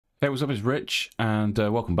Hey, what's up, it's Rich, and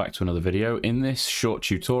welcome back to another video. In this short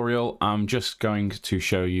tutorial, I'm just going to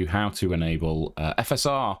show you how to enable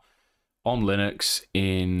FSR on Linux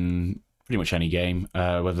in pretty much any game,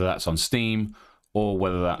 whether that's on Steam or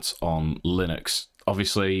whether that's on Linux.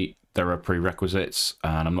 Obviously, there are prerequisites,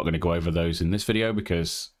 and I'm not going to go over those in this video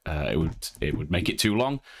because it would make it too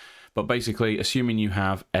long. But basically, assuming you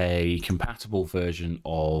have a compatible version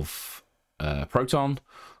of Proton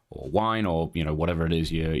or Wine, or whatever it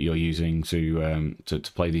is you're using to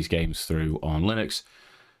play these games through on Linux,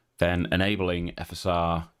 then enabling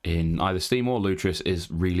FSR in either Steam or Lutris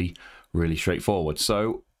is really straightforward.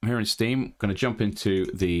 So here in Steam, I'm going to jump into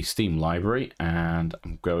the Steam library, and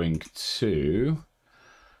I'm going to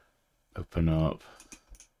open up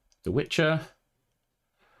The Witcher,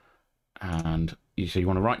 and so you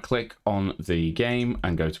want to right click on the game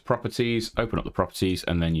and go to Properties, open up the properties,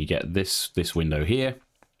 and then you get this window here.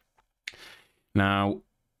 Now,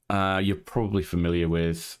 you're probably familiar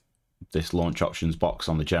with this launch options box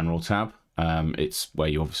on the general tab. It's where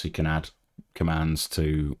you obviously can add commands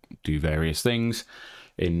to do various things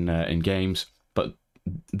in games. But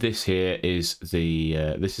this here is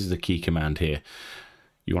the key command here.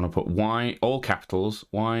 You want to put wine, all capitals,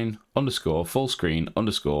 wine underscore full screen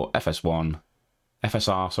underscore FSR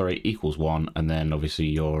equals 1, and then obviously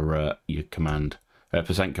your command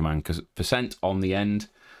percent command, because percent on the end.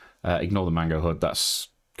 Ignore the Mango HUD, that's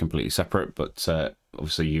completely separate, but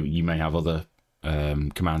obviously you may have other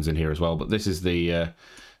commands in here as well. But this is the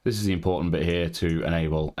important bit here to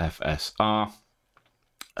enable FSR,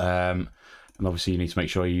 and obviously you need to make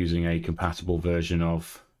sure you're using a compatible version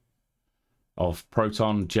of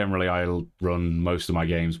Proton. Generally, I'll run most of my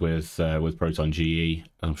games with Proton GE.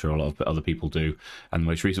 I'm sure a lot of other people do, and the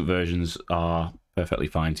most recent versions are perfectly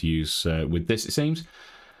fine to use with this, it seems.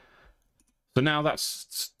 So now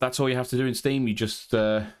that's all you have to do in Steam. You just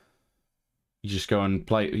go and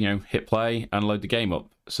play, hit play and load the game up.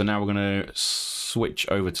 So now we're going to switch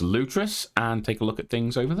over to Lutris and take a look at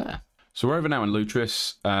things over there. So we're over now in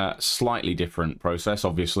Lutris. Slightly different process,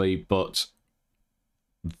 obviously, but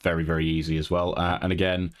very easy as well. And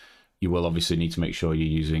again, you will obviously need to make sure you're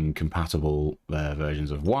using compatible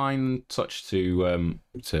versions of Wine, such to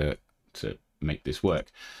make this work.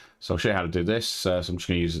 So I'll show you how to do this. So I'm just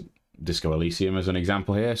going to use Disco Elysium as an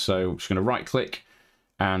example here. So I'm just going to right click,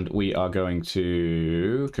 and we are going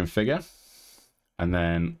to configure, and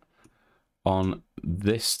then on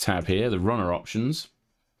this tab here, the runner options,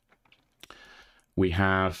 we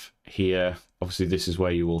have here, obviously this is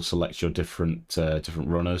where you will select your different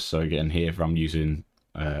runners. So again, here, if I'm using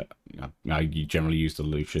I generally use the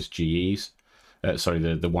Lutris GEs,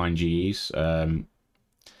 the Wine GEs,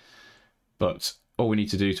 but all we need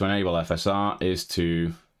to do to enable FSR is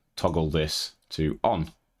to toggle this to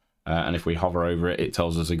on, and if we hover over it, it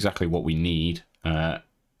tells us exactly what we need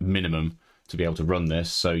minimum to be able to run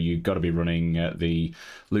this. So you've got to be running the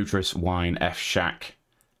Lutris Wine F Shack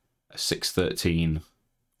 613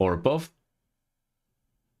 or above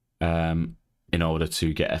in order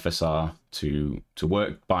to get FSR to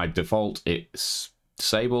work. By default, it's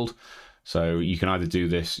disabled, so you can either do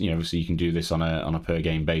this, so you can do this on a per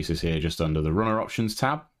game basis here, just under the runner options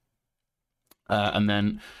tab, and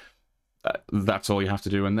then that's all you have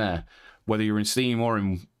to do in there. Whether you're in Steam or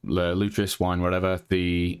in Lutris, Wine, whatever,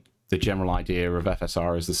 the general idea of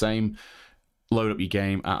FSR is the same. Load up your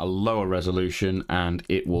game at a lower resolution, and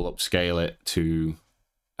it will upscale it to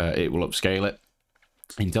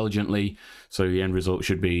intelligently. So the end result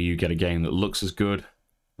should be you get a game that looks as good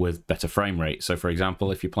with better frame rate. So for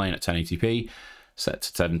example, if you're playing at 1080p, set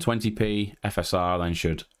to 720p, FSR then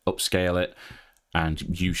should upscale it,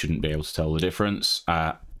 and you shouldn't be able to tell the difference.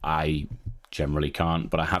 I generally can't,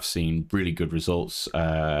 but I have seen really good results.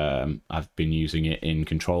 I've been using it in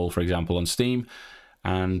Control, for example, on Steam,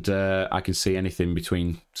 and I can see anything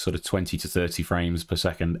between sort of 20 to 30 frames per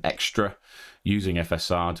second extra using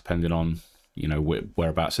FSR, depending on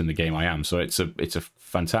whereabouts in the game I am. So it's a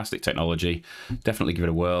fantastic technology. Definitely give it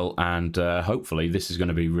a whirl, and hopefully this is going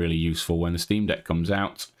to be really useful when the Steam Deck comes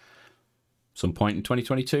out some point in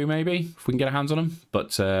 2022, maybe, if we can get our hands on them.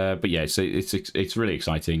 But yeah, it's really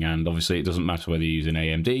exciting, and obviously it doesn't matter whether you're using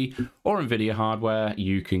AMD or NVIDIA hardware,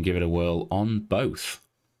 you can give it a whirl on both.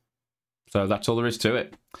 So that's all there is to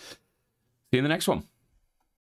it. See you in the next one.